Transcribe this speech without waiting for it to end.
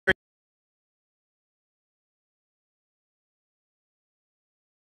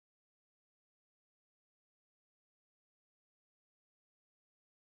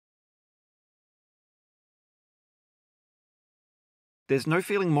There's no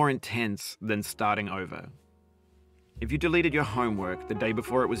feeling more intense than starting over. If you deleted your homework the day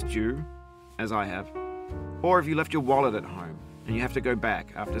before it was due, as I have, or if you left your wallet at home and you have to go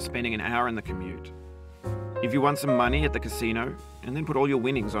back after spending an hour in the commute. If you won some money at the casino and then put all your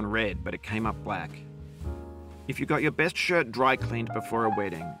winnings on red but it came up black. If you got your best shirt dry cleaned before a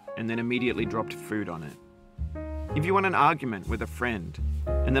wedding and then immediately dropped food on it. If you won an argument with a friend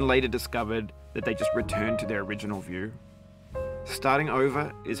and then later discovered that they just returned to their original view. Starting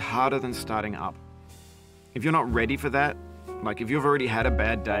over is harder than starting up. If you're not ready for that, like if you've already had a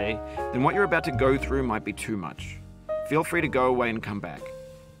bad day, then what you're about to go through might be too much. Feel free to go away and come back.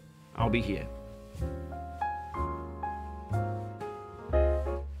 I'll be here.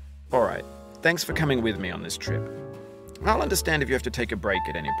 Alright, thanks for coming with me on this trip. I'll understand if you have to take a break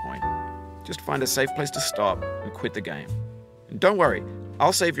at any point. Just find a safe place to stop and quit the game. And don't worry,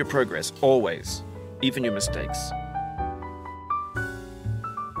 I'll save your progress, always, even your mistakes.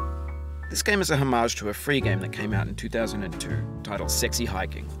 This game is a homage to a free game that came out in 2002, titled Sexy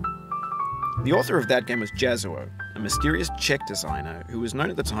Hiking. The author of that game was Jazuo, a mysterious Czech designer who was known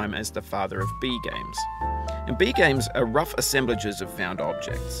at the time as the father of B games. And B games are rough assemblages of found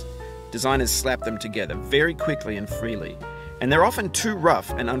objects. Designers slap them together very quickly and freely, and they're often too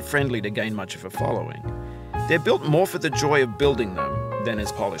rough and unfriendly to gain much of a following. They're built more for the joy of building them than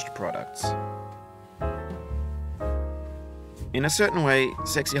as polished products. In a certain way,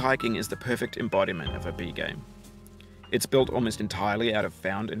 Sexy Hiking is the perfect embodiment of a B game. It's built almost entirely out of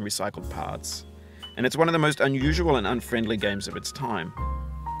found and recycled parts, and it's one of the most unusual and unfriendly games of its time.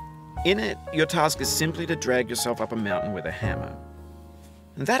 In it, your task is simply to drag yourself up a mountain with a hammer.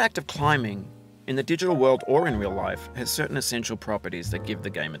 And that act of climbing, in the digital world or in real life, has certain essential properties that give the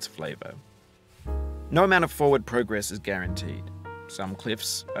game its flavor. No amount of forward progress is guaranteed. Some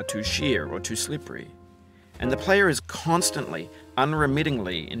cliffs are too sheer or too slippery. And the player is constantly,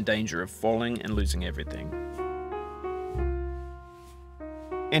 unremittingly in danger of falling and losing everything.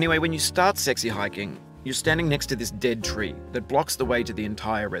 Anyway, when you start Sexy Hiking, you're standing next to this dead tree that blocks the way to the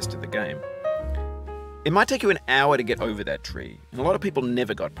entire rest of the game. It might take you an hour to get over that tree, and a lot of people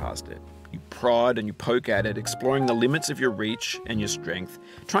never got past it. You prod and you poke at it, exploring the limits of your reach and your strength,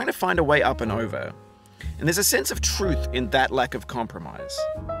 trying to find a way up and over. And there's a sense of truth in that lack of compromise.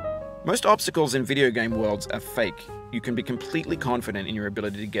 Most obstacles in video game worlds are fake. You can be completely confident in your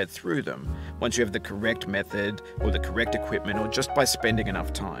ability to get through them once you have the correct method or the correct equipment or just by spending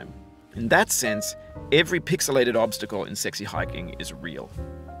enough time. In that sense, every pixelated obstacle in Sexy Hiking is real.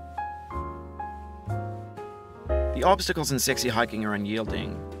 The obstacles in Sexy Hiking are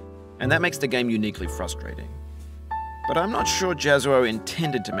unyielding, and that makes the game uniquely frustrating. But I'm not sure Jazuo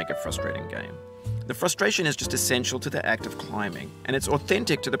intended to make a frustrating game. The frustration is just essential to the act of climbing, and it's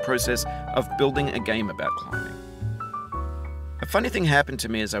authentic to the process of building a game about climbing. A funny thing happened to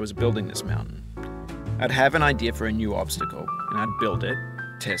me as I was building this mountain. I'd have an idea for a new obstacle, and I'd build it,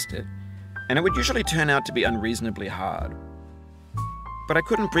 test it, and it would usually turn out to be unreasonably hard. But I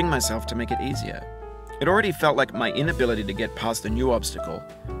couldn't bring myself to make it easier. It already felt like my inability to get past the new obstacle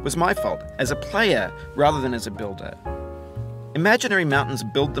was my fault as a player rather than as a builder. Imaginary mountains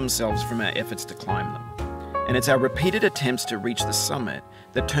build themselves from our efforts to climb them, and it's our repeated attempts to reach the summit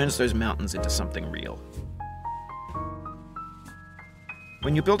that turns those mountains into something real.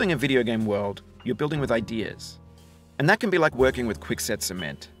 When you're building a video game world, you're building with ideas, and that can be like working with quickset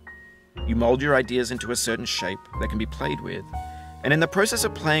cement. You mold your ideas into a certain shape that can be played with, and in the process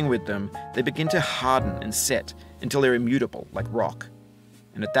of playing with them, they begin to harden and set until they're immutable, like rock.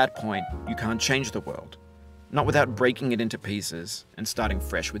 And at that point, you can't change the world. Not without breaking it into pieces and starting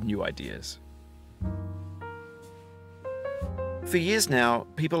fresh with new ideas. For years now,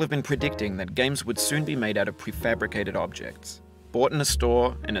 people have been predicting that games would soon be made out of prefabricated objects, bought in a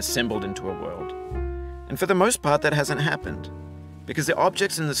store and assembled into a world. And for the most part, that hasn't happened, because the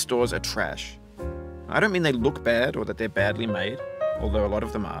objects in the stores are trash. I don't mean they look bad or that they're badly made, although a lot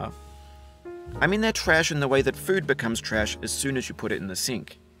of them are. I mean they're trash in the way that food becomes trash as soon as you put it in the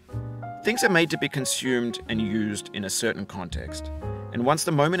sink. Things are made to be consumed and used in a certain context, and once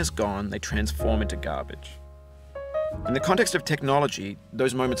the moment is gone, they transform into garbage. In the context of technology,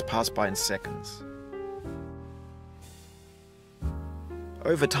 those moments pass by in seconds.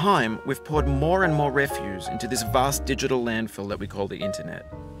 Over time, we've poured more and more refuse into this vast digital landfill that we call the internet.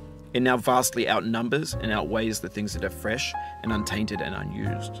 It now vastly outnumbers and outweighs the things that are fresh and untainted and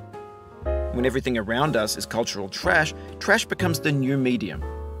unused. When everything around us is cultural trash, trash becomes the new medium,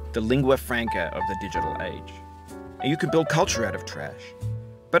 the lingua franca of the digital age. And you can build culture out of trash,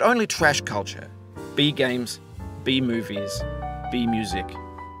 but only trash culture. B games, B movies, B music,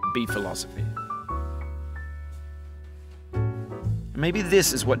 B philosophy. Maybe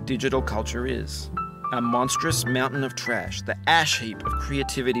this is what digital culture is. A monstrous mountain of trash, the ash heap of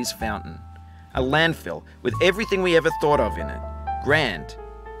creativity's fountain. A landfill with everything we ever thought of in it. Grand,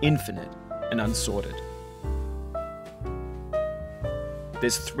 infinite, and unsorted.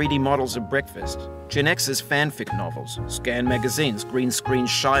 There's 3D models of breakfast, Gen X's fanfic novels, scan magazines, green screen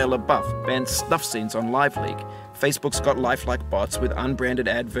Shia LaBeouf, banned snuff scenes on LiveLeak. Facebook's got lifelike bots with unbranded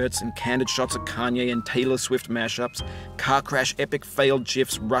adverts and candid shots of Kanye and Taylor Swift mashups, car crash epic failed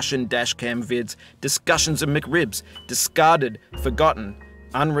GIFs, Russian dashcam vids, discussions of McRibs, discarded, forgotten,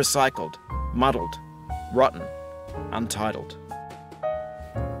 unrecycled, muddled, rotten, untitled.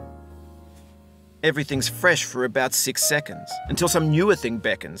 Everything's fresh for about 6 seconds, until some newer thing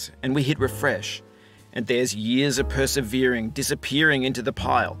beckons, and we hit refresh. And there's years of persevering, disappearing into the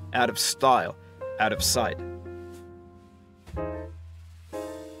pile, out of style, out of sight.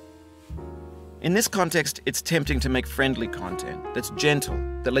 In this context, it's tempting to make friendly content that's gentle,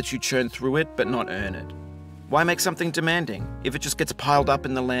 that lets you churn through it but not earn it. Why make something demanding if it just gets piled up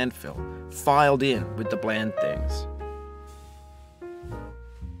in the landfill, filed in with the bland things?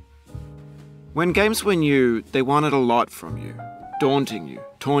 When games were new, they wanted a lot from you. Daunting you,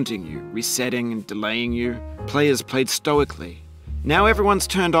 taunting you, resetting and delaying you. Players played stoically. Now everyone's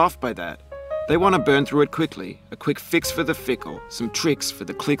turned off by that. They want to burn through it quickly, a quick fix for the fickle, some tricks for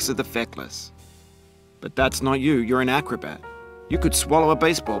the clicks of the feckless. But that's not you, you're an acrobat. You could swallow a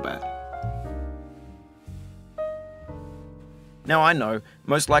baseball bat. Now I know,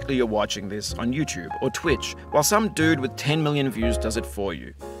 most likely you're watching this on YouTube or Twitch, while some dude with 10 million views does it for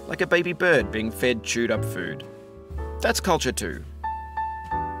you, like a baby bird being fed chewed up food. That's culture too.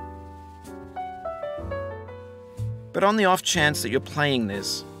 But on the off chance that you're playing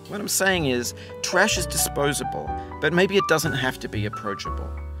this, what I'm saying is, trash is disposable, but maybe it doesn't have to be approachable.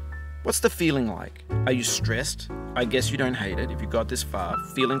 What's the feeling like? Are you stressed? I guess you don't hate it if you got this far.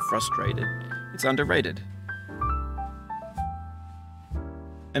 Feeling frustrated? It's underrated.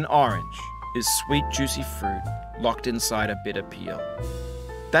 An orange is sweet, juicy fruit locked inside a bitter peel.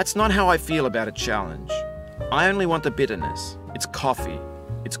 That's not how I feel about a challenge. I only want the bitterness. It's coffee.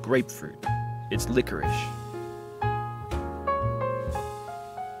 It's grapefruit. It's licorice.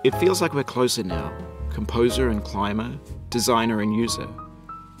 It feels like we're closer now, composer and climber, designer and user.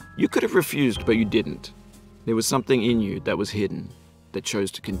 You could have refused, but you didn't. There was something in you that was hidden, that chose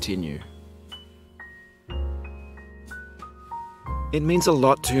to continue. It means a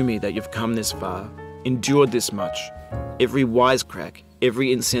lot to me that you've come this far, endured this much. Every wisecrack, every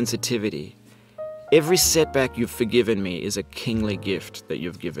insensitivity, every setback you've forgiven me is a kingly gift that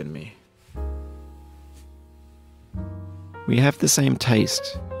you've given me. We have the same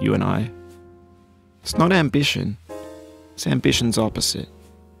taste, you and I. It's not ambition, it's ambition's opposite.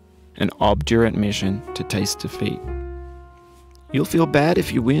 An obdurate mission to taste defeat. You'll feel bad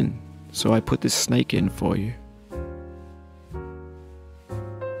if you win, so I put this snake in for you.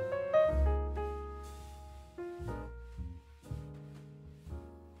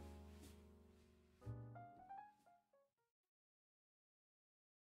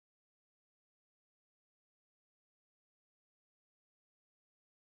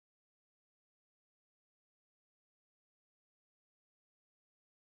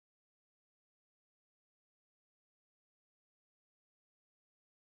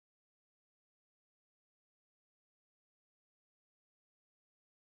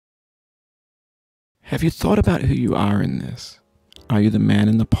 Have you thought about who you are in this? Are you the man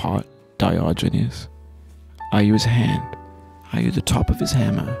in the pot, Diogenes? Are you his hand? Are you the top of his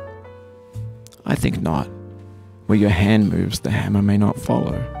hammer? I think not. Where your hand moves, the hammer may not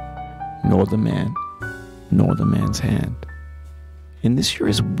follow, nor the man, nor the man's hand. In this you're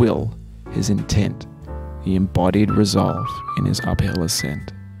his will, his intent, the embodied resolve in his uphill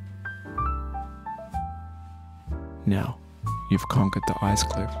ascent. Now, you've conquered the ice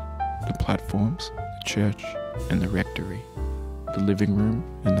cliff, the platforms, the church and the rectory, the living room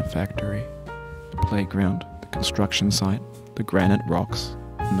and the factory, the playground, the construction site, the granite rocks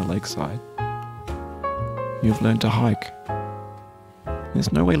and the lakeside. You've learned to hike.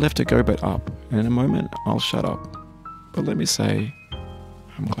 There's no way left to go but up, and in a moment I'll shut up. But let me say,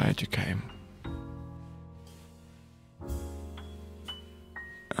 I'm glad you came.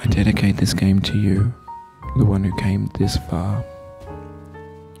 I dedicate this game to you, the one who came this far.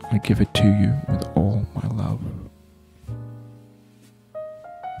 I give it to you with all my love.